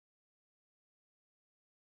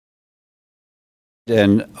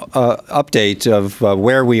An update of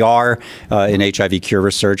where we are in HIV cure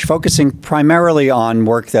research, focusing primarily on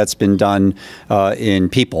work that's been done in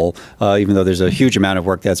people, even though there's a huge amount of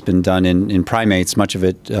work that's been done in primates, much of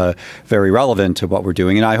it very relevant to what we're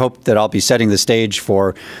doing. And I hope that I'll be setting the stage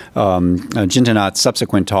for Jintanat's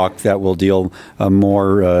subsequent talk that will deal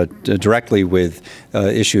more directly with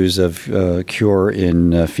issues of cure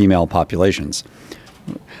in female populations.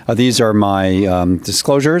 These are my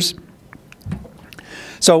disclosures.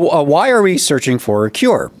 So why are we searching for a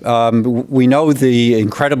cure? We know the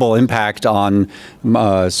incredible impact on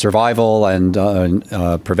survival and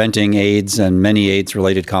preventing AIDS and many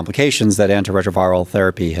AIDS-related complications that antiretroviral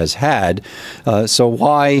therapy has had. So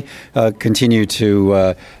why continue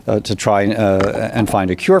to try and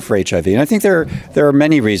find a cure for HIV? And I think there are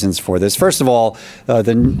many reasons for this. First of all,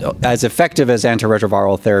 as effective as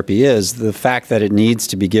antiretroviral therapy is, the fact that it needs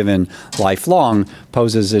to be given lifelong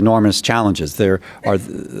poses enormous challenges.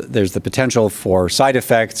 There's the potential for side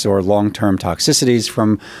effects or long-term toxicities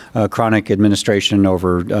from chronic administration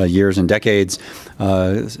over years and decades.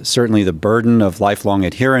 Certainly the burden of lifelong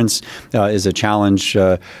adherence is a challenge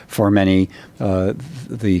for many.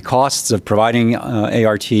 The costs of providing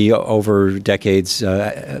ART over decades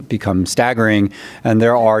become staggering, and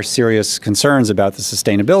there are serious concerns about the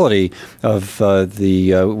sustainability of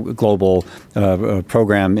the global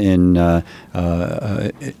program in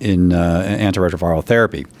antiretroviral therapy.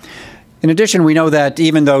 In addition, we know that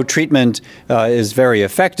even though treatment is very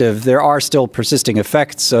effective, there are still persisting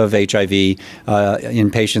effects of HIV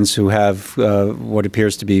in patients who have what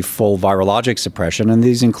appears to be full virologic suppression, and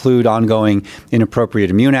these include ongoing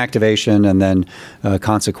inappropriate immune activation and then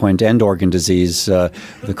consequent end organ disease, the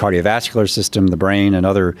cardiovascular system, the brain, and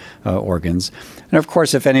other organs. And of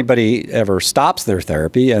course, if anybody ever stops their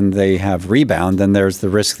therapy and they have rebound, then there's the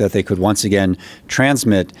risk that they could once again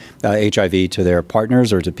transmit HIV to their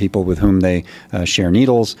partners or to people with whom they share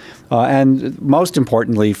needles. And most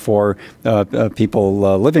importantly for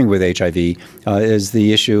people living with HIV is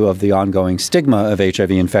the issue of the ongoing stigma of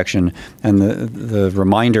HIV infection and the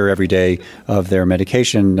reminder every day of their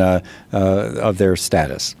medication, of their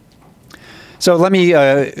status. So let me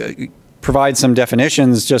provide some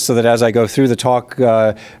definitions just so that as I go through the talk,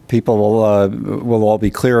 people will all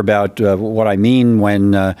be clear about what I mean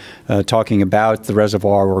when talking about the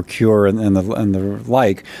reservoir or cure and the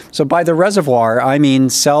like. So by the reservoir, I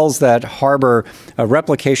mean cells that harbor a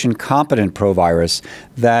replication-competent provirus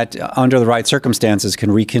that, under the right circumstances,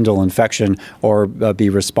 can rekindle infection or be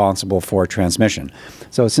responsible for transmission.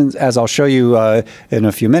 So as I'll show you in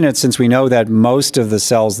a few minutes, since we know that most of the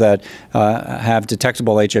cells that have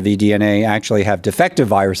detectable HIV DNA actually have defective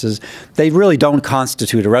viruses, they really don't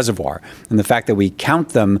constitute a reservoir. And the fact that we count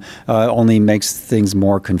them only makes things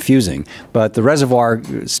more confusing. But the reservoir,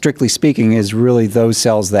 strictly speaking, is really those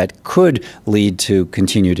cells that could lead to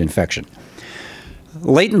continued infection.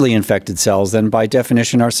 Latently infected cells, then, by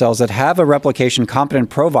definition, are cells that have a replication-competent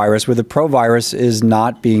provirus where the provirus is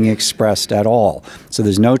not being expressed at all. So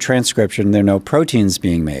there's no transcription, there are no proteins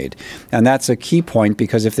being made. And that's a key point,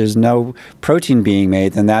 because if there's no protein being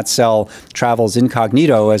made, then that cell travels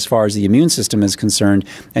incognito as far as the immune system is concerned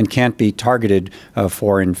and can't be targeted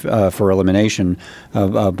for elimination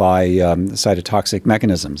by cytotoxic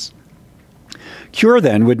mechanisms. Cure,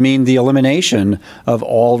 then, would mean the elimination of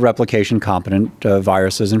all replication-competent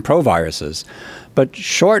viruses and proviruses. But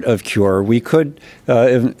short of cure, we could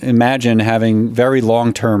imagine having very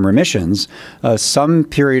long-term remissions, some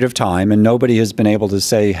period of time, and nobody has been able to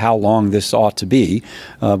say how long this ought to be,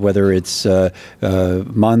 whether it's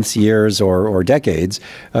months, years, or decades,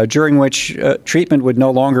 during which treatment would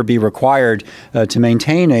no longer be required to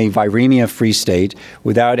maintain a viremia-free state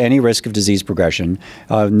without any risk of disease progression,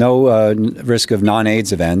 no risk of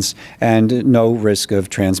non-AIDS events, and no risk of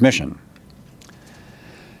transmission.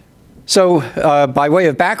 So by way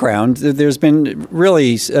of background, there's been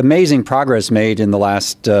really amazing progress made in the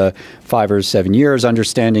last 5 or 7 years,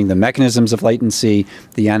 understanding the mechanisms of latency,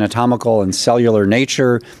 the anatomical and cellular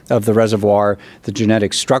nature of the reservoir, the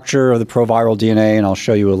genetic structure of the proviral DNA, and I'll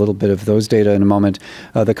show you a little bit of those data in a moment,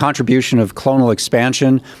 the contribution of clonal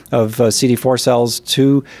expansion of CD4 cells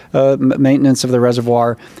to maintenance of the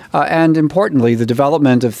reservoir, and importantly, the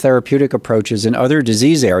development of therapeutic approaches in other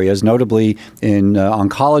disease areas, notably in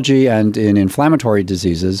oncology and in inflammatory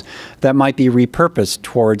diseases, that might be repurposed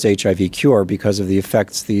towards HIV cure because of the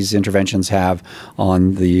effects these interventions have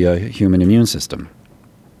on the human immune system.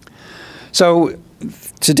 So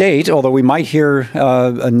to date, although we might hear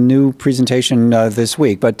a new presentation this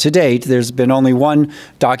week, but to date, there's been only one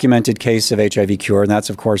documented case of HIV cure, and that's,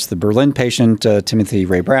 of course, the Berlin patient, Timothy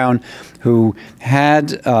Ray Brown, who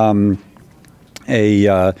had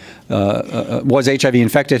was HIV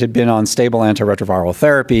infected, had been on stable antiretroviral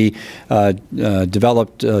therapy,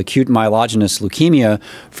 developed acute myelogenous leukemia,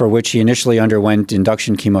 for which he initially underwent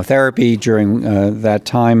induction chemotherapy. During that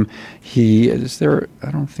time,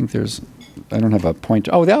 I don't think there's, I don't have a point.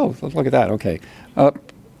 Oh, look at that. Okay.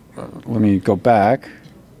 Let me go back.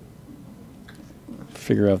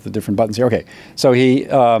 Figure out the different buttons here. Okay. So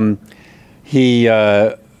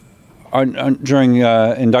during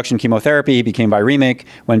induction chemotherapy, he became viremic,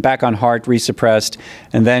 went back on heart, resuspressed,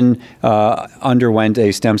 and then underwent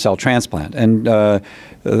a stem cell transplant. And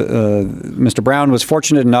Mr. Brown was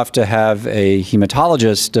fortunate enough to have a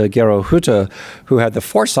hematologist, Gero Hutte, who had the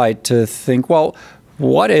foresight to think, well,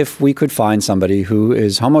 what if we could find somebody who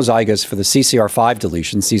is homozygous for the CCR5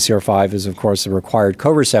 deletion? CCR5 is, of course, a required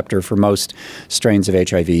co-receptor for most strains of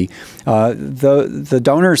HIV. The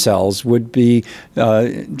donor cells would be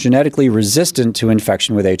genetically resistant to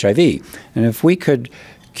infection with HIV. And if we could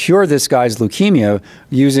cure this guy's leukemia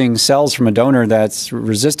using cells from a donor that's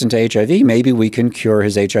resistant to HIV, maybe we can cure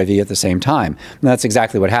his HIV at the same time. And that's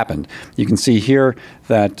exactly what happened. You can see here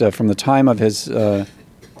that from the time of his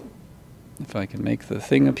if I can make the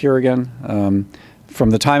thing appear again. From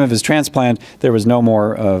the time of his transplant, there was no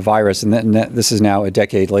more virus, and this is now a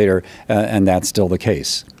decade later, and that's still the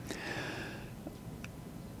case.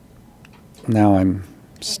 Now I'm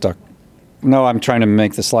stuck. No, I'm trying to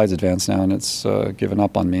make the slides advance now, and it's given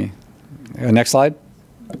up on me. Next slide.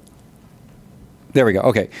 There we go.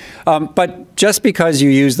 Okay. But just because you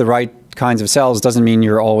use the right kinds of cells doesn't mean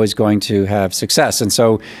you're always going to have success. And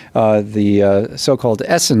so the so-called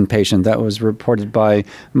Essen patient that was reported by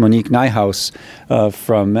Monique Nijhuis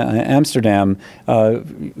from Amsterdam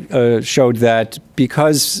showed that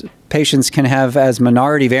because patients can have as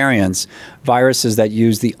minority variants viruses that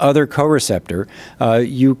use the other co-receptor,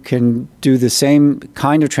 you can do the same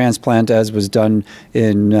kind of transplant as was done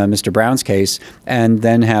in Mr. Brown's case and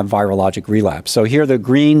then have virologic relapse. So here the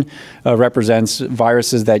green represents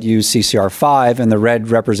viruses that use CCR5 and the red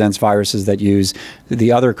represents viruses that use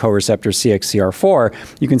the other co-receptor CXCR4.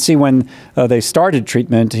 You can see when they started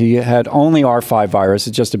treatment, he had only R5 virus,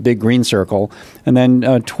 it's just a big green circle. And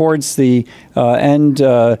then towards the end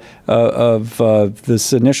of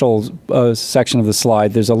this initial section of the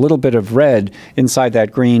slide, there's a little bit of red inside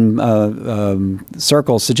that green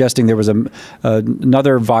circle, suggesting there was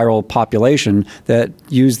another viral population that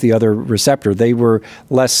used the other receptor. They were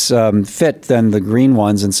less fit than the green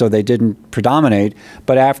ones, and so they didn't predominate.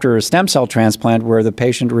 But after a stem cell transplant where the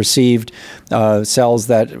patient received cells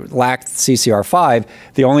that lacked CCR5,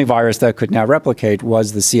 the only virus that could now replicate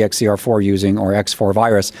was the CXCR4 using or X4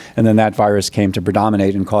 virus, and then that virus came to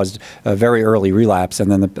predominate and caused a very early relapse, and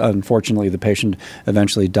then unfortunately the patient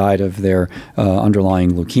eventually died of their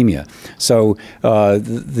underlying leukemia. So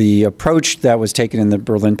the approach that was taken in the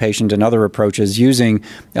Berlin patient and other approaches using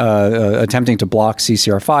attempting to block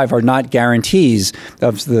CCR5 are not guarantees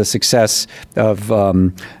of the success of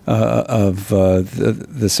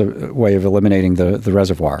this way of eliminating the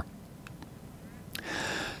reservoir.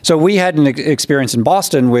 So we had an experience in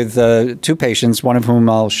Boston with two patients, one of whom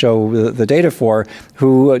I'll show the data for,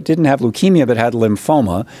 who didn't have leukemia but had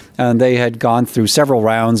lymphoma. And they had gone through several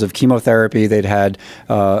rounds of chemotherapy. They'd had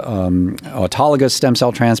autologous stem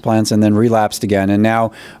cell transplants and then relapsed again. And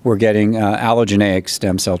now we're getting allogeneic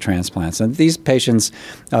stem cell transplants. And these patients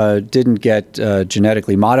didn't get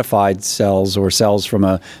genetically modified cells or cells from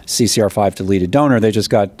a CCR5 deleted donor. They just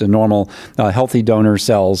got the normal healthy donor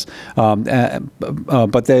cells.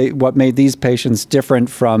 But what made these patients different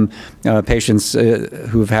from patients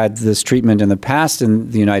who've had this treatment in the past in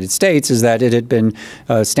the United States is that it had been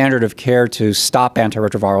standard of care to stop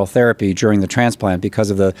antiretroviral therapy during the transplant because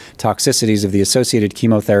of the toxicities of the associated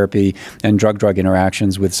chemotherapy and drug-drug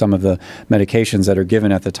interactions with some of the medications that are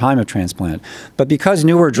given at the time of transplant. But because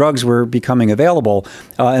newer drugs were becoming available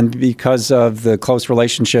and because of the close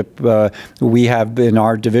relationship we have in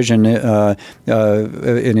our division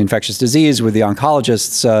in infectious disease with the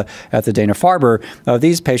oncologists at the Dana-Farber,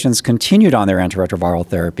 these patients continued on their antiretroviral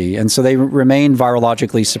therapy, and so they remained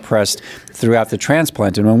virologically suppressed throughout the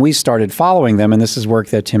transplant. And when we started following them, and this is work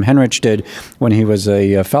that Tim Henrich did when he was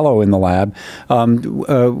a fellow in the lab,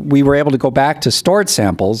 we were able to go back to stored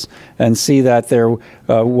samples and see that there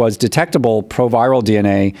was detectable proviral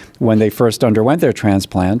DNA when they first underwent their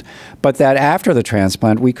transplant, but that after the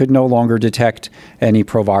transplant, we could no longer detect any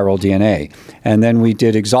proviral DNA. And then we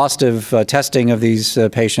did exhaustive testing of these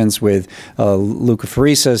patients with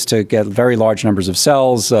leukapheresis to get very large numbers of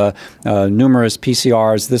cells, numerous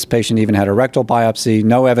PCRs. This patient even had a rectal biopsy,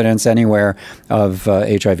 no evidence anywhere of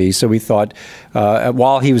HIV. So we thought,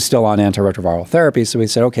 while he was still on antiretroviral therapy, so we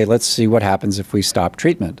said, okay, let's see what happens if we stop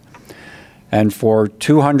treatment. And for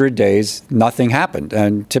 200 days, nothing happened.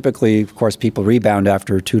 And typically, of course, people rebound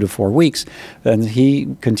after 2 to 4 weeks. And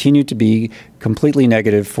he continued to be completely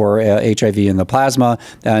negative for HIV in the plasma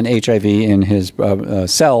and HIV in his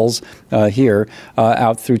cells here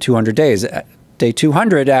out through 200 days. Day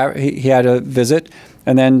 200, he had a visit.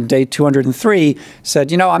 And then day 203 said,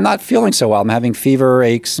 you know, I'm not feeling so well. I'm having fever,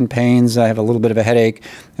 aches and pains. I have a little bit of a headache.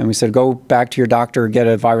 And we said, go back to your doctor, get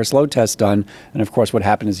a virus load test done. And of course, what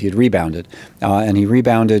happened is he had rebounded. And he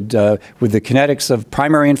rebounded with the kinetics of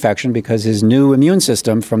primary infection because his new immune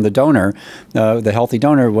system from the donor, the healthy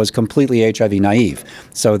donor, was completely HIV naive.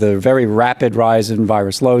 So the very rapid rise in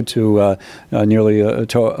virus load to nearly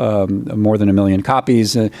more than 1 million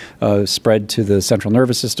copies spread to the central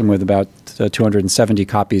nervous system with about 270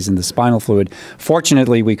 copies in the spinal fluid.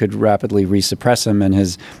 Fortunately, we could rapidly resuppress him and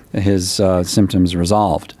his symptoms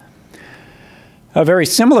resolved. A very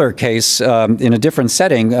similar case in a different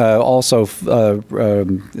setting, also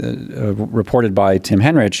reported by Tim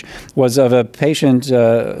Henrich, was of a patient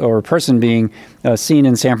or a person being seen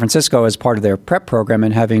in San Francisco as part of their PrEP program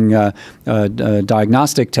and having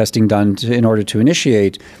diagnostic testing done in order to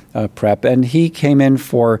initiate PrEP. And he came in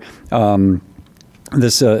for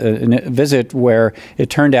this visit where it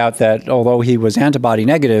turned out that although he was antibody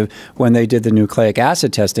negative, when they did the nucleic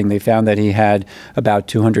acid testing, they found that he had about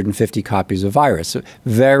 250 copies of virus. So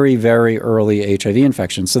very, very early HIV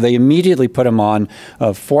infection. So they immediately put him on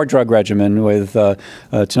a 4-drug regimen with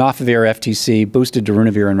tenofovir, FTC, boosted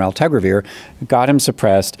darunavir, and raltegravir, got him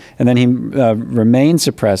suppressed, and then he remained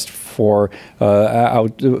suppressed for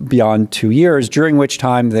out beyond 2 years, during which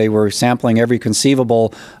time they were sampling every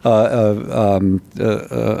conceivable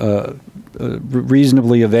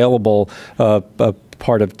reasonably available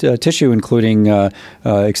part of tissue, including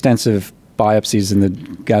extensive biopsies in the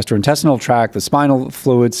gastrointestinal tract, the spinal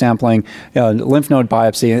fluid sampling, lymph node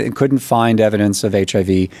biopsy, and couldn't find evidence of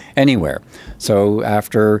HIV anywhere. So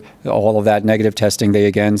after all of that negative testing, they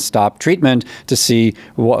again stopped treatment to see,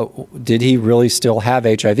 did he really still have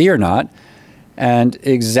HIV or not? And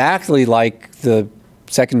exactly like the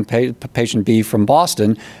second patient B from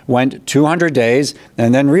Boston, went 200 days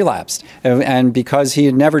and then relapsed. And because he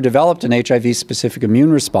had never developed an HIV-specific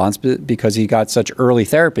immune response because he got such early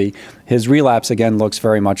therapy, his relapse again looks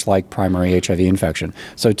very much like primary HIV infection.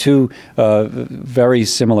 So two very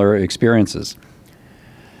similar experiences.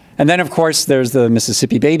 And then, of course, there's the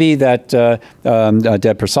Mississippi baby that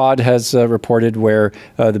Deb Prasad has reported, where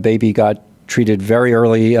the baby got treated very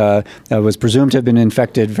early, was presumed to have been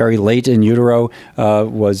infected very late in utero,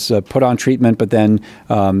 was put on treatment, but then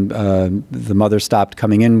the mother stopped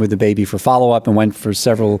coming in with the baby for follow-up and went for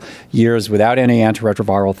several years without any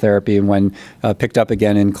antiretroviral therapy, and when picked up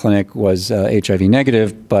again in clinic was HIV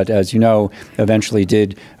negative, but as you know, eventually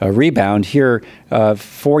did rebound here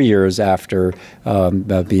 4 years after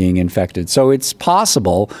being infected. So it's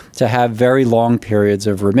possible to have very long periods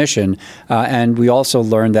of remission, and we also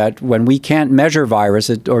learned that when we can't measure virus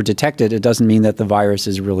or detect it, it doesn't mean that the virus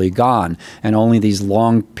is really gone. And only these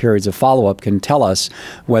long periods of follow-up can tell us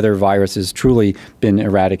whether virus has truly been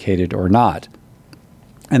eradicated or not.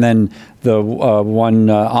 And then the one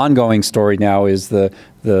ongoing story now is the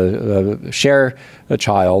Cher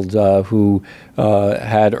child who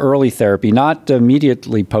had early therapy, not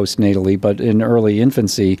immediately postnatally, but in early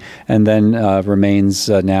infancy, and then remains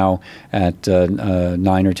now at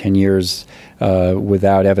 9 or 10 years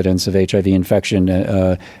without evidence of HIV infection,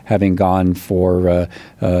 having gone for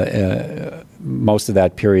most of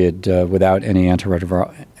that period without any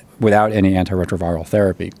antiretroviral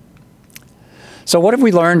therapy. So what have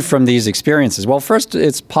we learned from these experiences? Well, first,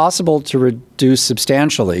 it's possible to reduce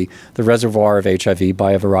substantially the reservoir of HIV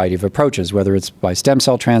by a variety of approaches, whether it's by stem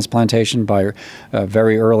cell transplantation, by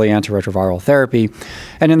very early antiretroviral therapy.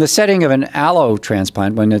 And in the setting of an allo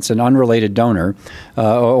transplant, when it's an unrelated donor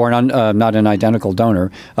or not an identical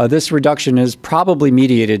donor, this reduction is probably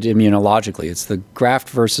mediated immunologically. It's the graft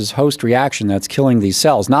versus host reaction that's killing these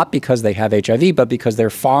cells, not because they have HIV, but because they're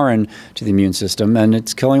foreign to the immune system, and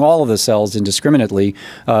it's killing all of the cells indiscriminately,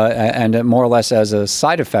 and more or less as a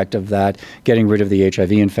side effect of that, getting rid of the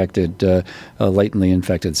HIV-infected, latently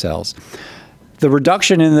infected cells. The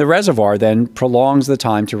reduction in the reservoir then prolongs the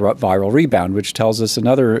time to viral rebound, which tells us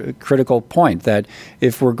another critical point, that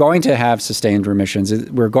if we're going to have sustained remissions,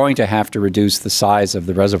 we're going to have to reduce the size of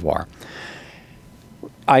the reservoir.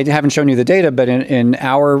 I haven't shown you the data, but in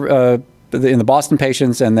our in the Boston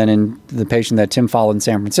patients and then in the patient that Tim followed in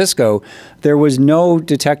San Francisco, there was no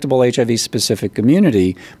detectable HIV-specific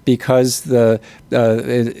immunity because in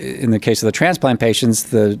the case of the transplant patients,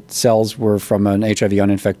 the cells were from an HIV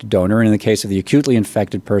uninfected donor, and in the case of the acutely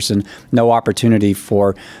infected person, no opportunity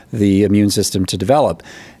for the immune system to develop.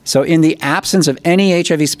 So in the absence of any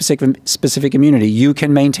HIV-specific immunity, you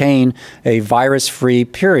can maintain a virus-free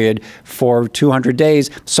period for 200 days,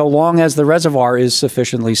 so long as the reservoir is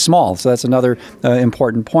sufficiently small. So that's another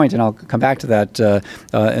important point, and I'll come back to that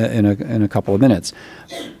in a couple of minutes.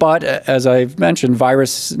 But as I've mentioned,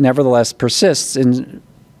 virus nevertheless persists in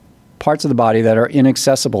parts of the body that are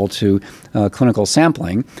inaccessible to clinical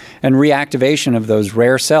sampling, and reactivation of those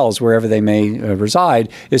rare cells, wherever they may reside,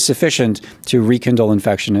 is sufficient to rekindle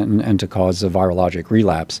infection and to cause a virologic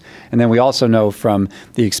relapse. And then we also know from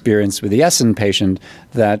the experience with the Essen patient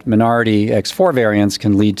that minority X4 variants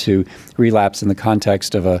can lead to relapse in the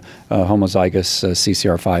context of a homozygous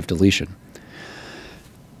CCR5 deletion.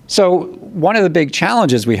 So one of the big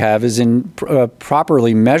challenges we have is in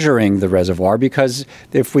properly measuring the reservoir, because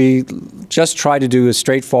if we just try to do a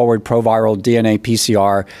straightforward proviral DNA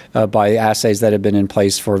PCR by assays that have been in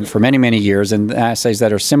place for many, many years, and assays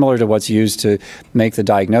that are similar to what's used to make the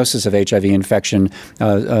diagnosis of HIV infection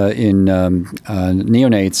in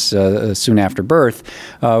neonates soon after birth,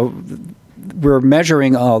 we're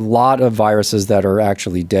measuring a lot of viruses that are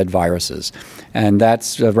actually dead viruses. And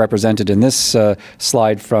that's represented in this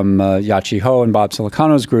slide from Yachi Ho and Bob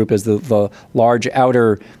Silicano's group as the large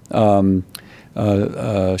outer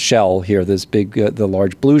shell here, this big, the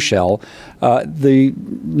large blue shell. The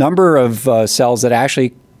number of cells that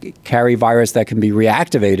actually carry virus that can be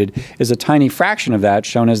reactivated is a tiny fraction of that,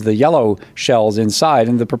 shown as the yellow shells inside,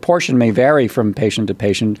 and the proportion may vary from patient to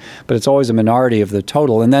patient, but it's always a minority of the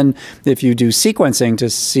total. And then if you do sequencing to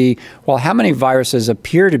see, well, how many viruses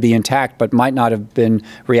appear to be intact but might not have been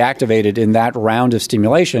reactivated in that round of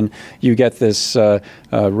stimulation, you get this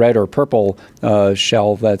red or purple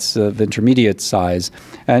shell that's of intermediate size.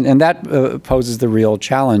 And that poses the real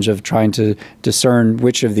challenge of trying to discern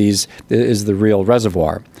which of these is the real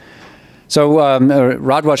reservoir. So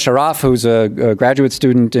Radwa Sharaf, who's a graduate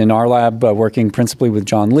student in our lab working principally with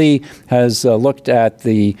John Lee, has looked at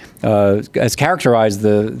has characterized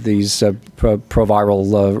these proviral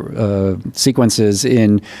sequences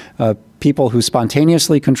in people who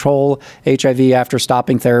spontaneously control HIV after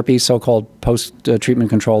stopping therapy, so-called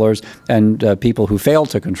post-treatment controllers, and people who fail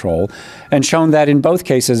to control, and shown that in both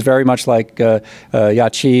cases, very much like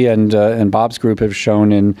Yachi and Bob's group have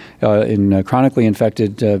shown in chronically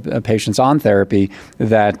infected patients on therapy,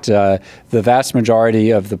 that the vast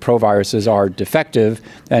majority of the proviruses are defective,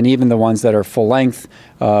 and even the ones that are full-length,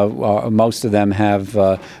 most of them have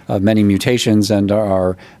many mutations and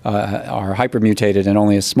are hypermutated, and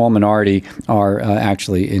only a small minority are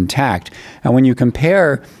actually intact. And when you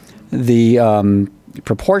compare the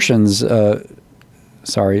proportions,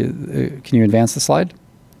 sorry, can you advance the slide?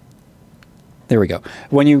 There we go.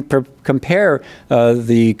 When you compare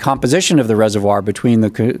the composition of the reservoir between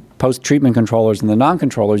the post-treatment controllers and the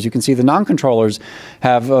non-controllers, you can see the non-controllers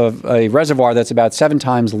have a reservoir that's about 7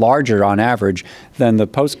 times larger on average than the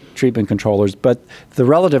post-treatment controllers, but the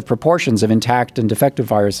relative proportions of intact and defective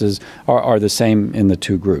viruses are the same in the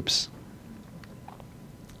two groups.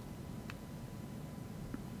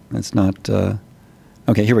 That's not...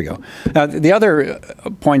 Okay, here we go. The other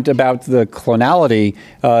point about the clonality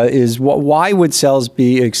is why would cells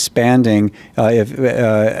be expanding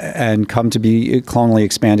and come to be clonally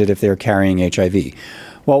expanded if they're carrying HIV?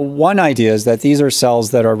 Well, one idea is that these are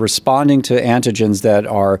cells that are responding to antigens that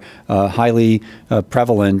are highly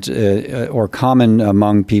prevalent or common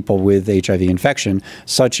among people with HIV infection,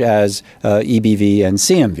 such as EBV and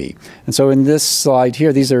CMV. And so in this slide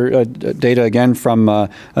here, these are data again from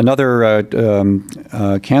another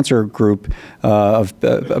cancer group of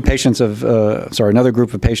patients another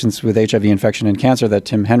group of patients with HIV infection and cancer that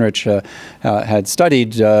Tim Henrich had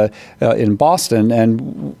studied in Boston.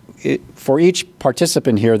 And for each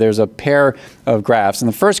participant here, there's a pair of graphs. And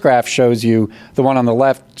the first graph shows you, the one on the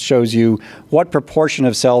left shows you what proportion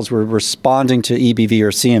of cells were responding to EBV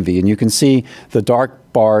or CMV. And you can see the dark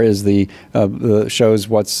bar is shows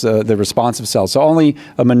what's the responsive cells. So only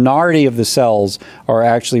a minority of the cells are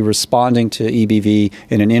actually responding to EBV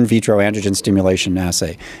in an in vitro antigen stimulation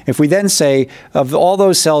assay. If we then say, of all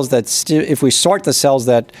those cells that, if we sort the cells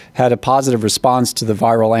that had a positive response to the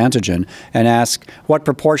viral antigen and ask what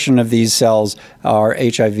proportion of these cells are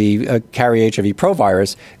carry HIV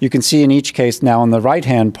provirus, you can see in each case now on the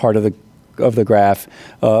right-hand part of the of the graph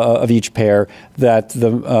of each pair that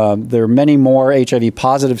there are many more HIV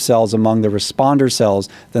positive cells among the responder cells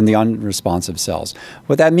than the unresponsive cells.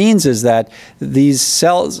 What that means is that these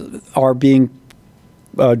cells are being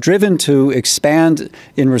driven to expand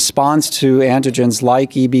in response to antigens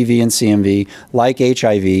like EBV and CMV, like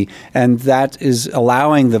HIV, and that is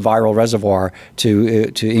allowing the viral reservoir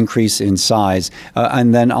to increase in size.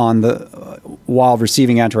 And then while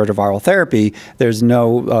receiving antiretroviral therapy, there's no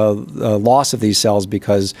loss of these cells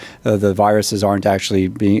because the viruses aren't actually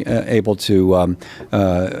being able to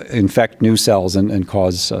infect new cells and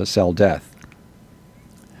cause cell death.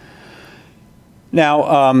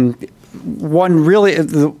 Now,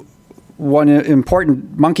 one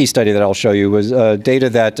important monkey study that I'll show you was data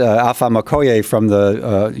that Afam Okoye from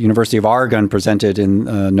the University of Oregon presented in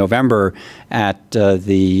November at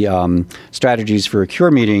the Strategies for a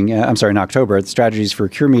Cure meeting, I'm sorry, in October, at the Strategies for a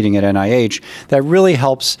Cure meeting at NIH, that really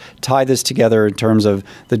helps tie this together in terms of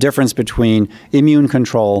the difference between immune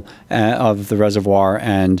control of the reservoir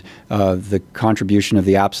and the contribution of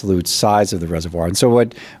the absolute size of the reservoir. And so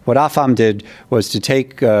what Afam did was to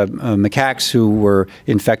take macaques who were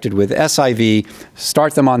infected with SIV,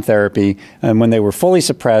 start them on therapy, and when they were fully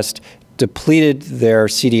suppressed, depleted their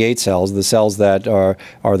CD8 cells, the cells that are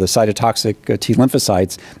the cytotoxic T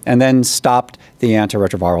lymphocytes, and then stopped the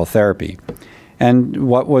antiretroviral therapy. And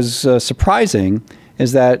what was surprising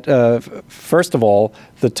is that, first of all,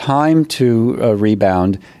 the time to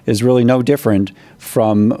rebound is really no different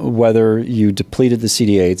from whether you depleted the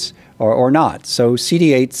CD8s or not. So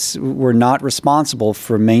CD8s were not responsible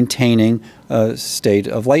for maintaining a state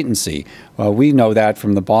of latency. We know that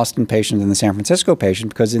from the Boston patient and the San Francisco patient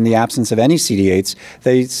because in the absence of any CD8s,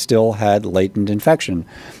 they still had latent infection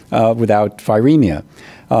without viremia.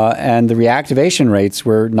 And the reactivation rates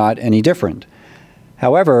were not any different.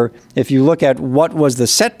 However, if you look at what was the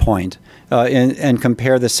set point and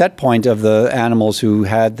compare the set point of the animals who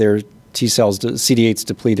had their T cells, CD8s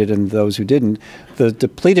depleted, and those who didn't, the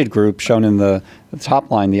depleted group, shown in the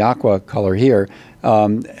top line, the aqua color here,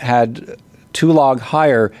 had 2 log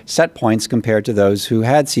higher set points compared to those who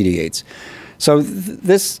had CD8s. So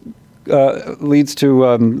this leads to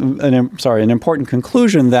an important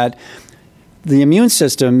conclusion that the immune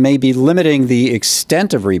system may be limiting the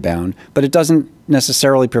extent of rebound, but it doesn't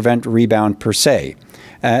necessarily prevent rebound per se.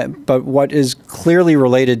 But what is clearly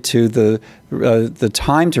related to the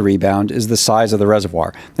time to rebound is the size of the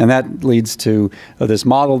reservoir. And that leads to this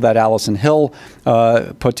model that Allison Hill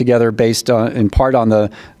put together based in part on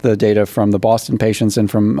the data from the Boston patients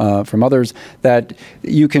and from others, that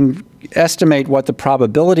you can estimate what the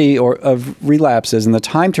probability of relapse is and the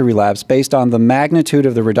time to relapse based on the magnitude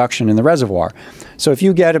of the reduction in the reservoir. So if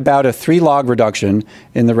you get about a 3 log reduction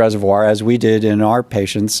in the reservoir, as we did in our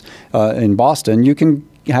patients in Boston, you can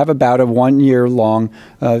have about a 1-year-long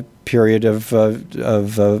period of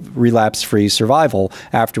relapse-free survival,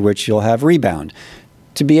 after which you'll have rebound.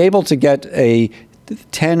 To be able to get a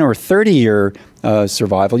 10 or 30-year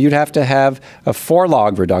survival, you'd have to have a 4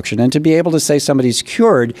 log reduction. And to be able to say somebody's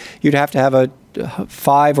cured, you'd have to have a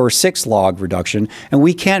 5 or 6 log reduction. And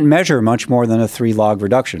we can't measure much more than a 3 log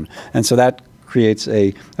reduction. And so that creates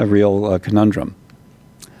a real conundrum.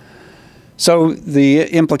 So the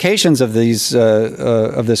implications of this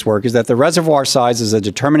work is that the reservoir size is a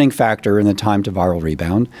determining factor in the time to viral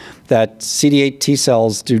rebound, that CD8 T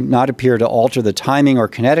cells do not appear to alter the timing or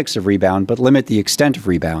kinetics of rebound, but limit the extent of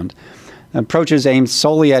rebound. Approaches aimed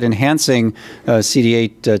solely at enhancing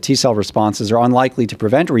CD8 T cell responses are unlikely to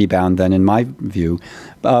prevent rebound, then, in my view.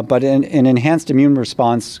 But an enhanced immune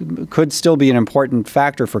response could still be an important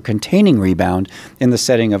factor for containing rebound in the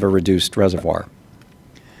setting of a reduced reservoir.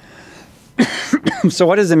 So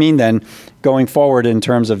what does it mean then going forward in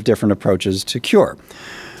terms of different approaches to cure?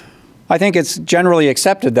 I think it's generally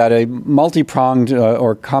accepted that a multi-pronged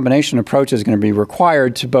or combination approach is going to be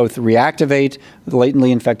required to both reactivate the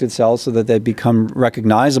latently infected cells so that they become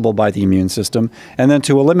recognizable by the immune system, and then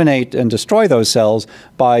to eliminate and destroy those cells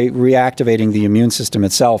by reactivating the immune system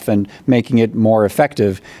itself and making it more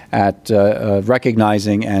effective at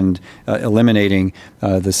recognizing and eliminating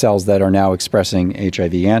the cells that are now expressing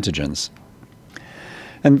HIV antigens.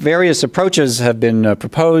 And various approaches have been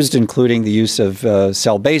proposed, including the use of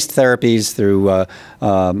cell-based therapies through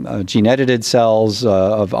gene-edited cells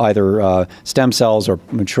of either stem cells or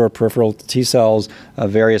mature peripheral T cells,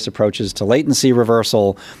 various approaches to latency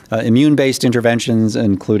reversal, immune-based interventions,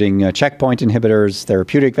 including checkpoint inhibitors,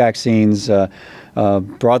 therapeutic vaccines,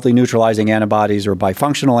 broadly neutralizing antibodies or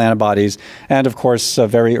bifunctional antibodies, and of course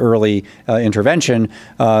very early intervention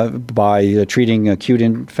by treating acute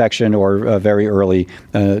infection or very early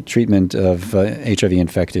treatment of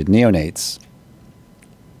HIV-infected neonates.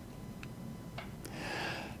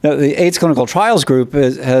 Now, the AIDS Clinical Trials Group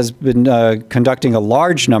has been conducting a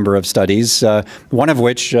large number of studies, one of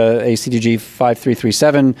which, ACTG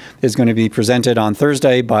 5337, is going to be presented on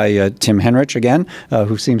Thursday by Tim Henrich again,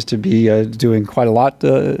 who seems to be doing quite a lot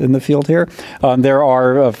in the field here. There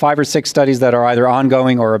are 5 or 6 studies that are either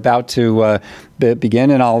ongoing or about to begin,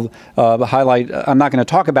 and I'll highlight, I'm not going to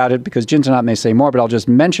talk about it because Jintanat may say more, but I'll just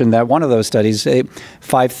mention that one of those studies,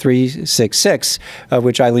 5366,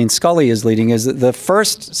 which Eileen Scully is leading, is the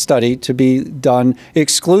first study to be done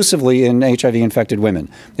exclusively in HIV-infected women.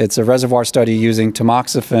 It's a reservoir study using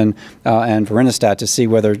tamoxifen and vorinostat to see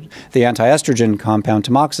whether the anti-estrogen compound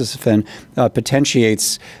tamoxifen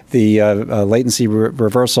potentiates the latency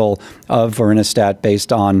reversal of vorinostat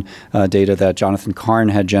based on data that Jonathan Karn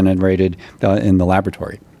had generated in the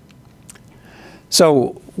laboratory.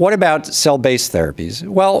 So what about cell-based therapies?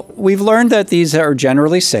 Well, we've learned that these are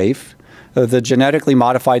generally safe. The genetically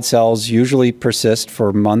modified cells usually persist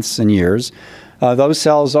for months and years. Those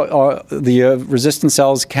cells, the resistant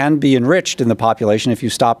cells, can be enriched in the population if you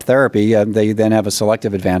stop therapy. They then have a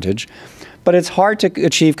selective advantage. But it's hard to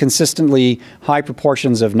achieve consistently high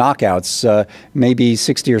proportions of knockouts. Maybe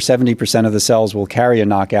 60 or 70% of the cells will carry a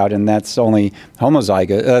knockout, and that's only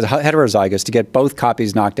heterozygous. To get both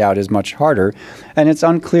copies knocked out is much harder. And it's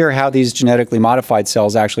unclear how these genetically modified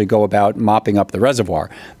cells actually go about mopping up the reservoir.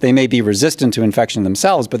 They may be resistant to infection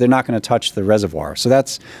themselves, but they're not going to touch the reservoir. So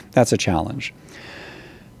that's a challenge.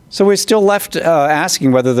 So we're still left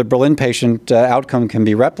asking whether the Berlin patient outcome can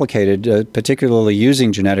be replicated, particularly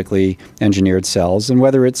using genetically engineered cells, and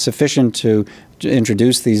whether it's sufficient to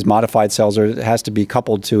introduce these modified cells, or it has to be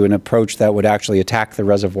coupled to an approach that would actually attack the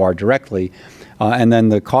reservoir directly. And then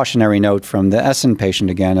the cautionary note from the Essen patient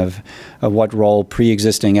again of what role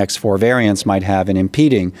pre-existing X4 variants might have in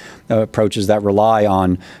impeding approaches that rely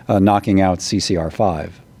on knocking out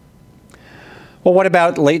CCR5. Well, what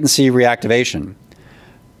about latency reactivation?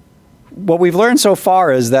 What we've learned so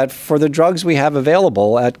far is that for the drugs we have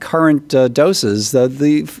available at current doses,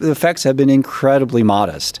 the effects have been incredibly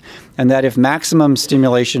modest, and that if maximum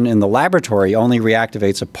stimulation in the laboratory only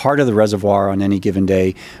reactivates a part of the reservoir on any given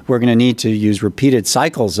day, we're going to need to use repeated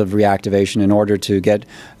cycles of reactivation in order to get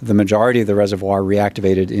the majority of the reservoir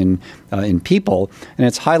reactivated in people, and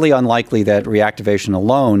it's highly unlikely that reactivation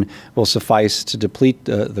alone will suffice to deplete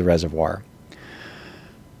the reservoir.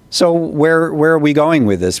 So where are we going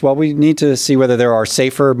with this? Well, we need to see whether there are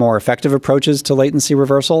safer, more effective approaches to latency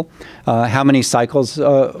reversal. How many cycles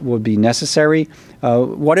would be necessary?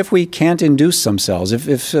 What if we can't induce some cells?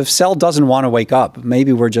 If a cell doesn't want to wake up,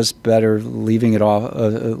 maybe we're just better leaving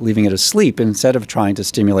it asleep instead of trying to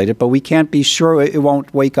stimulate it. But we can't be sure it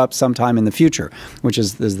won't wake up sometime in the future, which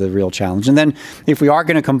is the real challenge. And then if we are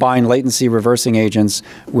going to combine latency reversing agents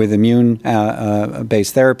with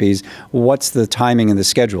immune-based therapies, what's the timing and the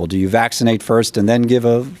schedule? Do you vaccinate first and then give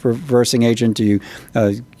a reversing agent? Do you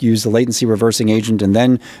use the latency reversing agent and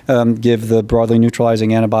then give the broadly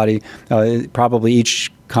neutralizing antibody? Probably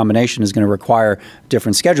each combination is going to require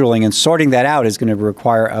different scheduling, and sorting that out is going to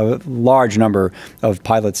require a large number of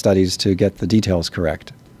pilot studies to get the details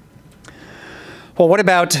correct. Well, what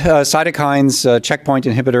about cytokines, checkpoint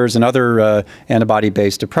inhibitors, and other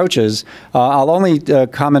antibody-based approaches? I'll only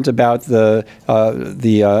comment about the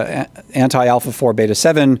anti-alpha-4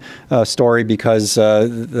 beta-7 story because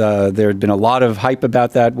there had been a lot of hype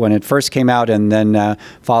about that when it first came out, and then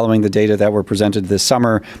following the data that were presented this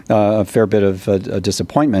summer, a fair bit of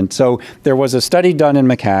disappointment. So there was a study done in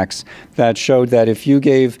macaques that showed that if you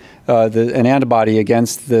gave an antibody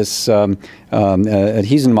against this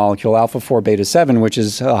adhesin molecule, alpha-4 beta-7, which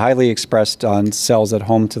is highly expressed on cells at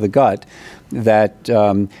home to the gut, that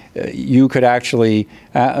you could actually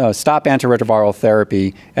stop antiretroviral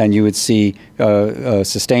therapy and you would see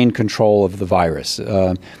sustained control of the virus.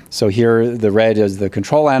 So here the red is the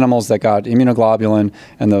control animals that got immunoglobulin,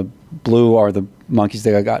 and the blue are the monkeys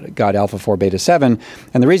that got alpha-4 beta-7.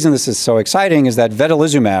 And the reason this is so exciting is that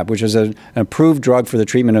vedolizumab, which is an approved drug for the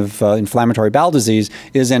treatment of inflammatory bowel disease,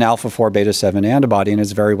 is an alpha-4 beta-7 antibody and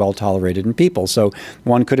is very well tolerated in people. So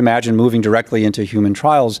one could imagine moving directly into human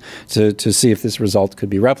trials to see if this result could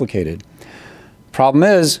be replicated. Problem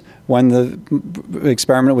is, when the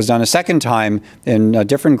experiment was done a second time in a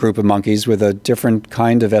different group of monkeys with a different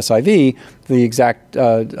kind of SIV, the exact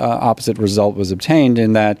opposite result was obtained,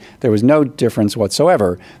 in that there was no difference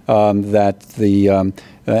whatsoever, that the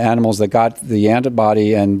animals that got the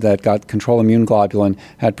antibody and that got control immune globulin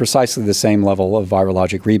had precisely the same level of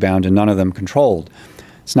virologic rebound, and none of them controlled.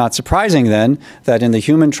 It's not surprising then that in the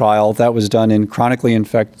human trial that was done in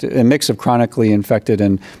a mix of chronically infected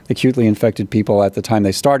and acutely infected people at the time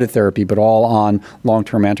they started therapy, but all on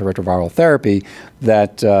long-term antiretroviral therapy,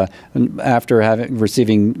 that after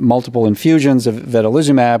receiving multiple infusions of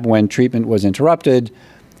vedolizumab, when treatment was interrupted,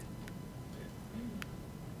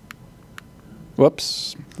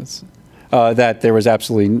 that there was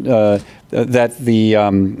absolutely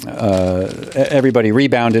everybody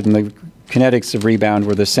rebounded, and the kinetics of rebound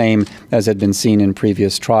were the same as had been seen in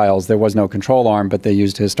previous trials. There was no control arm, but they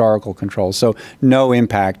used historical controls. So no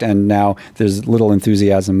impact, and now there's little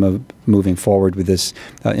enthusiasm of moving forward with this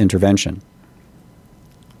intervention.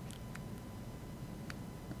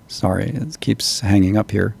 Sorry, it keeps hanging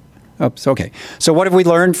up here. Oops, okay. So what have we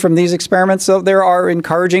learned from these experiments? So there are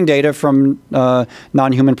encouraging data from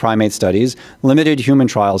non-human primate studies, limited human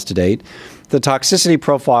trials to date. The toxicity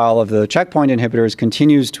profile of the checkpoint inhibitors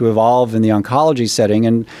continues to evolve in the oncology setting,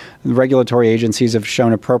 and regulatory agencies have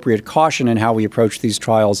shown appropriate caution in how we approach these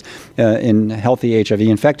trials in healthy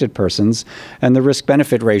HIV-infected persons, and the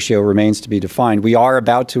risk-benefit ratio remains to be defined. We are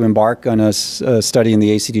about to embark on a study in the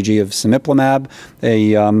ACTG of cemiplimab,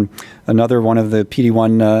 another one of the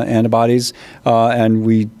PD-1 antibodies, and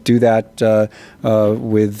we do that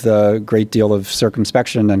with a great deal of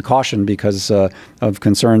circumspection and caution because of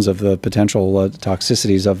concerns of the potential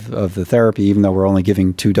toxicities of the therapy, even though we're only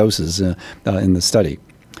giving 2 doses in the study.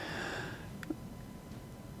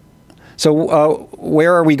 So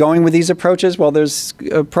where are we going with these approaches? Well, there's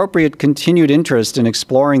appropriate continued interest in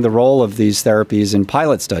exploring the role of these therapies in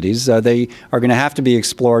pilot studies. They are going to have to be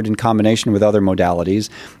explored in combination with other modalities.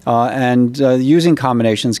 And using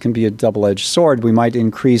combinations can be a double-edged sword. We might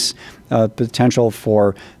increase potential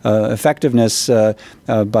for effectiveness,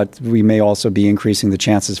 but we may also be increasing the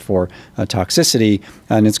chances for toxicity.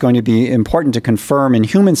 And it's going to be important to confirm in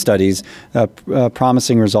human studies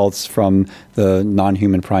promising results from the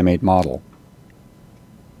non-human primate model.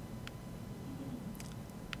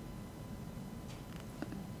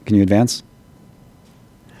 Can you advance?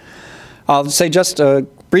 I'll say just a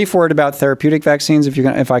brief word about therapeutic vaccines,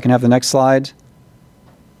 if I can have the next slide.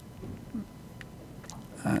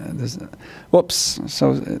 Whoops.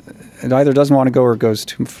 So it either doesn't want to go or goes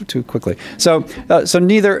too quickly. So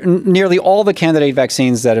nearly all the candidate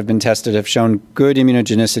vaccines that have been tested have shown good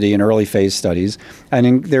immunogenicity in early phase studies,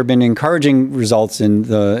 and there have been encouraging results in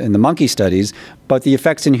the monkey studies. But the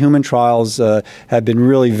effects in human trials have been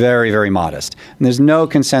really very, very modest. And there's no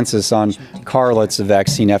consensus on correlates of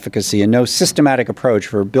vaccine efficacy, and no systematic approach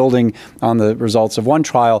for building on the results of one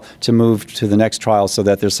trial to move to the next trial so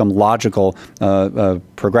that there's some logical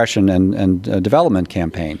progression and development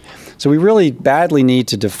campaign. So we really badly need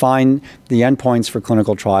to define the endpoints for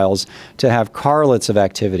clinical trials, to have correlates of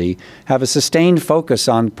activity, have a sustained focus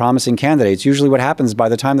on promising candidates. Usually what happens by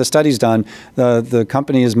the time the study's done, the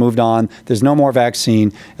company has moved on, there's no more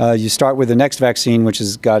vaccine. You start with the next vaccine, which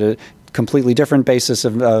has got a completely different basis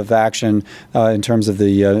of action in terms of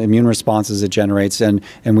the immune responses it generates, and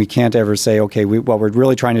we can't ever say, okay, what we're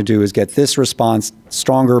really trying to do is get this response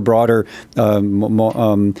stronger, broader,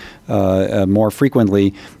 more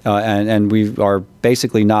frequently, and we are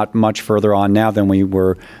basically not much further on now than we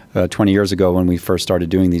were 20 years ago when we first started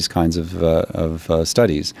doing these kinds of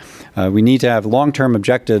studies. We need to have long-term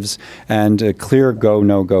objectives and a clear go,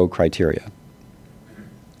 no-go criteria.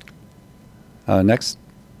 Next.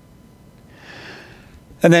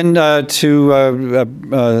 And then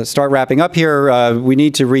to start wrapping up here, we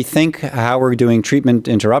need to rethink how we're doing treatment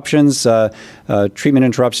interruptions. Treatment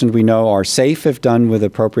interruptions, we know, are safe if done with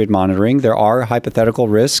appropriate monitoring. There are hypothetical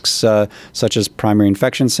risks, such as primary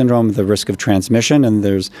infection syndrome, the risk of transmission, and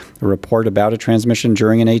there's a report about a transmission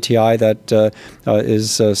during an ATI that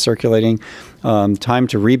is circulating. Time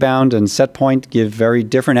to rebound and set point give very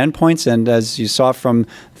different endpoints, and as you saw from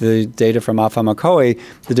the data from Afamakoe,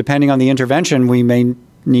 depending on the intervention, we may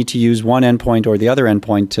need to use one endpoint or the other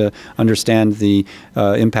endpoint to understand the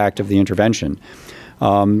impact of the intervention.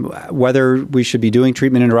 Whether we should be doing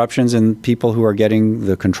treatment interruptions in people who are getting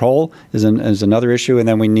the control is another issue, and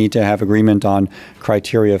then we need to have agreement on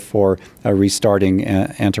criteria for restarting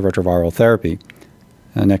antiretroviral therapy.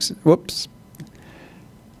 Next, whoops.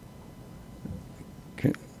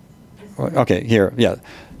 Okay, here, yeah.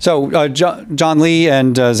 So John Lee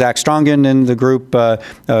and Zach Strongen in the group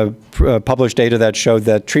published data that showed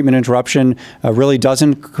that treatment interruption really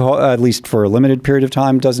doesn't, at least for a limited period of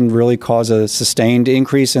time, doesn't really cause a sustained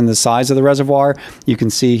increase in the size of the reservoir. You can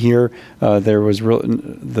see here there was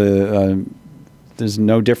there's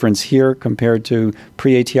no difference here compared to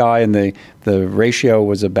pre-ATI, and the ratio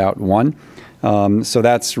was about 1. So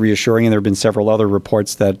that's reassuring, and there have been several other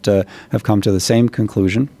reports that have come to the same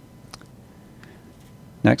conclusion.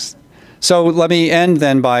 Next. So let me end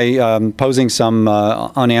then by posing some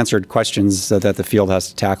unanswered questions that the field has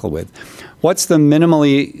to tackle with. What's the minimum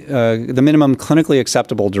clinically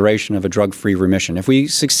acceptable duration of a drug-free remission? If we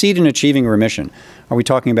succeed in achieving remission, are we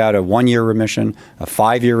talking about a 1-year remission, a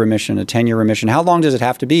 5-year remission, a 10-year remission? How long does it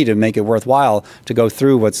have to be to make it worthwhile to go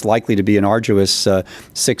through what's likely to be an arduous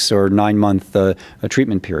 6 or 9 month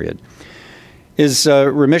treatment period? Is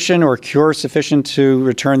remission or cure sufficient to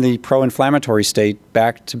return the pro-inflammatory state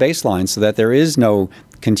back to baseline so that there is no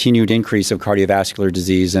continued increase of cardiovascular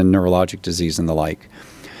disease and neurologic disease and the like?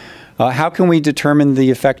 How can we determine the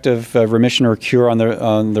effect of remission or cure on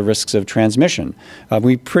the risks of transmission?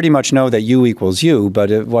 We pretty much know that U equals U,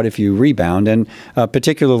 but what if you rebound? And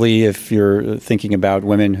particularly if you're thinking about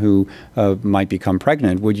women who might become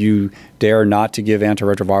pregnant, would you dare not to give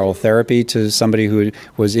antiretroviral therapy to somebody who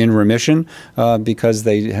was in remission because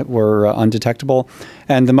they were undetectable?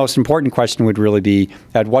 And the most important question would really be,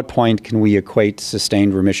 at what point can we equate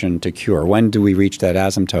sustained remission to cure? When do we reach that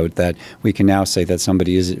asymptote that we can now say that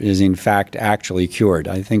somebody is in fact actually cured?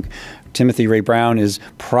 I think Timothy Ray Brown is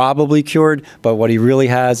probably cured, but what he really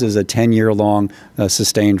has is a 10-year-long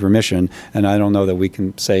sustained remission, and I don't know that we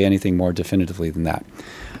can say anything more definitively than that.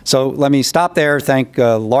 So let me stop there, thank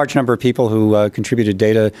a large number of people who contributed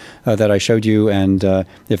data that I showed you, and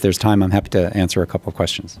if there's time, I'm happy to answer a couple of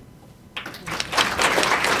questions.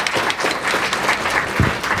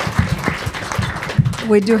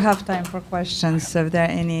 We do have time for questions, so if there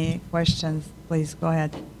are any questions, please go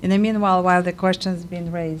ahead. In the meanwhile, while the question's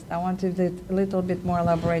being raised, I want to a little bit more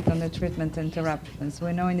elaborate on the treatment interruptions.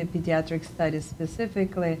 We know in the pediatric studies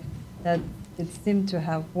specifically that it seemed to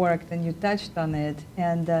have worked, and you touched on it.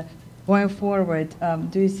 And going forward,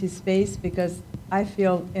 do you see space? Because I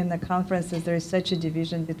feel in the conferences there is such a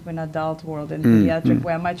division between adult world and pediatric.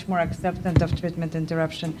 We're much more acceptant of treatment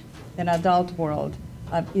interruption than adult world.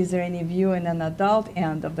 Is there any view in an adult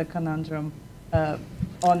end of the conundrum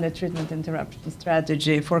on the treatment interruption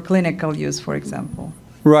strategy for clinical use, for example?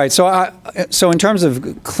 Right. So in terms of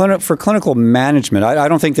for clinical management, I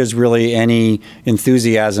don't think there's really any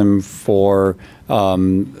enthusiasm for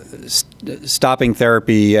stopping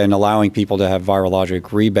therapy and allowing people to have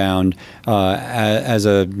virologic rebound as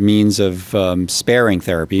a means of sparing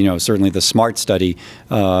therapy. You know, certainly the SMART study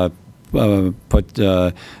put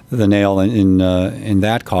the nail in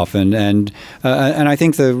that coffin, and I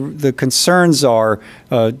think the concerns are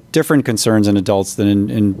different concerns in adults than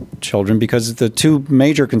in children, because the two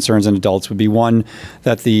major concerns in adults would be, one,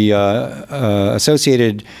 that the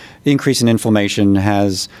associated increase in inflammation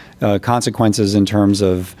has consequences in terms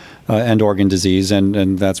of end organ disease,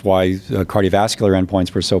 and that's why cardiovascular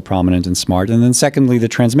endpoints were so prominent in SMART. And then secondly, the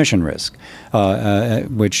transmission risk,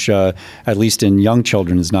 which at least in young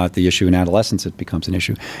children is not the issue. In adolescents, it becomes an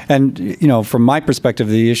issue. And you know, from my perspective,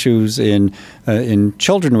 the issues in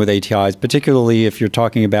children with ATIs, particularly if you're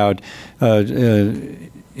talking about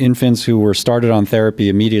infants who were started on therapy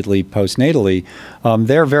immediately postnatally,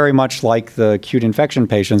 they're very much like the acute infection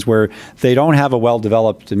patients, where they don't have a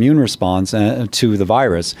well-developed immune response to the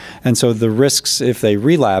virus. And so the risks, if they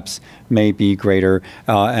relapse, may be greater.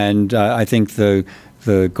 And I think the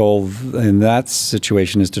goal in that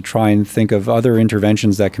situation is to try and think of other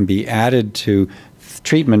interventions that can be added to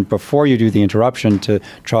treatment before you do the interruption to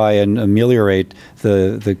try and ameliorate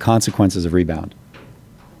the consequences of rebound.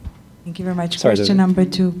 Thank you very much. Question number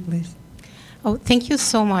 2, please. Oh, thank you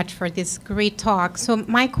so much for this great talk. So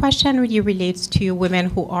my question really relates to women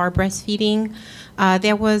who are breastfeeding.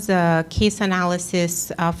 There was a case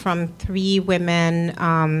analysis from 3 women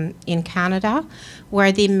in Canada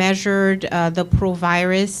where they measured the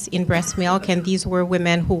provirus in breast milk, and these were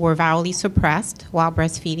women who were virally suppressed while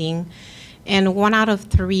breastfeeding. And 1 out of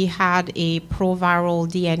 3 had a proviral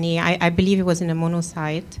DNA. I believe it was in a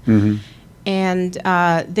monocyte. Mm-hmm. And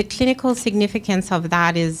the clinical significance of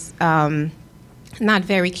that is not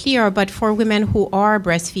very clear, but for women who are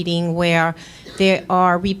breastfeeding, where there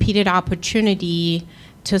are repeated opportunity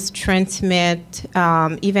to transmit,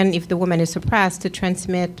 even if the woman is suppressed, to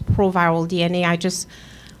transmit proviral DNA, I just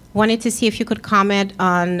wanted to see if you could comment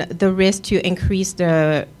on the risk to increase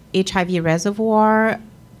the HIV reservoir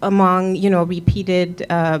among, you know, repeated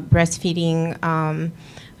breastfeeding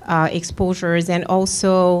exposures, and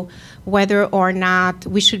also whether or not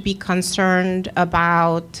we should be concerned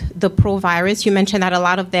about the pro-virus. You mentioned that a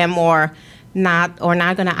lot of them are not going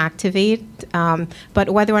to activate, but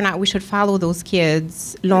whether or not we should follow those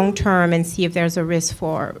kids long term and see if there's a risk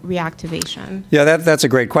for reactivation. Yeah, that's a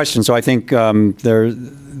great question. So I think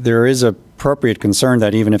there is appropriate concern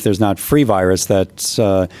that even if there's not free virus, that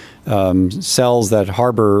cells that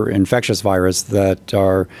harbor infectious virus that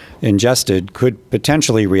are ingested could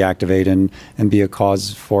potentially reactivate and be a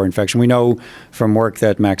cause for infection. We know from work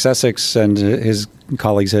that Max Essex and his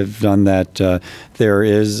colleagues have done that there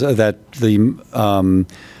is that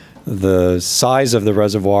the size of the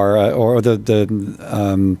reservoir or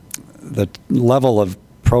the level of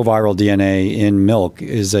proviral DNA in milk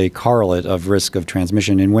is a correlate of risk of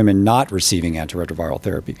transmission in women not receiving antiretroviral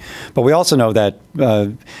therapy. But we also know that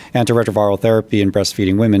antiretroviral therapy in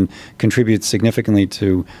breastfeeding women contributes significantly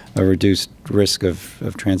to a reduced risk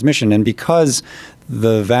of transmission. And because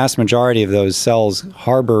the vast majority of those cells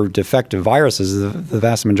harbor defective viruses, the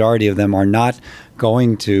vast majority of them are not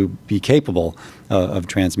going to be capable of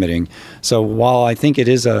transmitting. So while I think it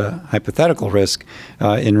is a hypothetical risk,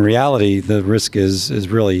 in reality, the risk is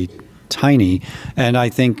really tiny. And I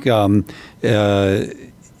think it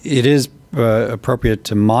is appropriate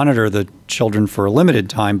to monitor the children for a limited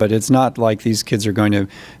time, but it's not like these kids are going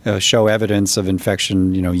to show evidence of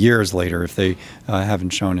infection, years later if they haven't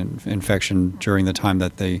shown infection during the time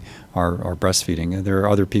that they are breastfeeding. There are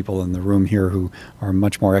other people in the room here who are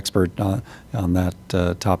much more expert on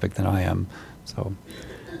that topic than I am. So,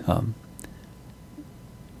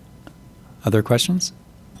 other questions?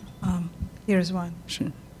 Here's one.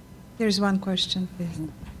 Sure. Here's one question, please.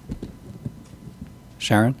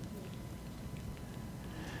 Sharon?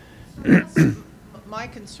 My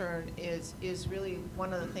concern is really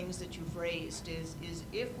one of the things that you've raised is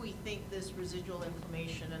if we think this residual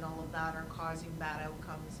inflammation and all of that are causing bad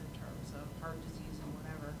outcomes in terms of heart disease and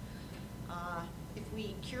whatever, if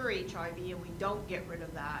we cure HIV and we don't get rid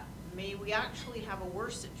of that, may we actually have a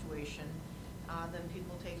worse situation than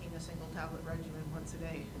people taking a single tablet regimen once a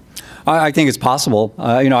day? I think it's possible.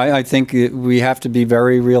 I think we have to be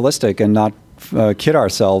very realistic and not kid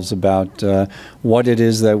ourselves about what it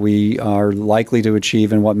is that we are likely to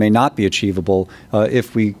achieve and what may not be achievable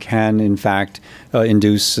if we can, in fact,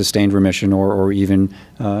 induce sustained remission or even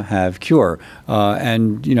have cure.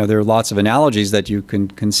 And, there are lots of analogies that you can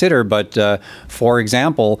consider, but for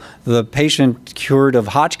example, the patient cured of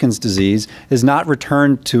Hodgkin's disease is not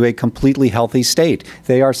returned to a completely healthy state.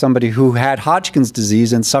 They are somebody who had Hodgkin's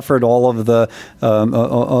disease and suffered all of the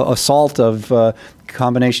assault of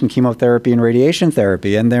combination chemotherapy and radiation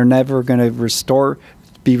therapy, and they're never going to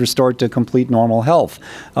be restored to complete normal health.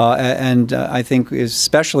 And I think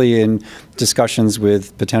especially in discussions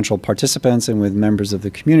with potential participants and with members of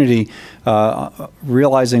the community,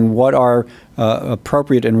 realizing what are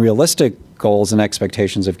appropriate and realistic goals and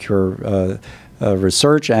expectations of cure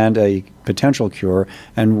research and a potential cure,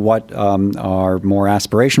 and what are more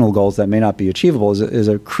aspirational goals that may not be achievable is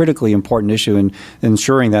a critically important issue in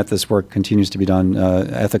ensuring that this work continues to be done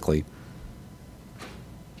ethically.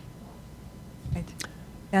 Right.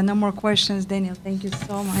 Yeah, no more questions, Daniel. Thank you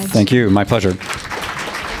so much. Thank you. My pleasure.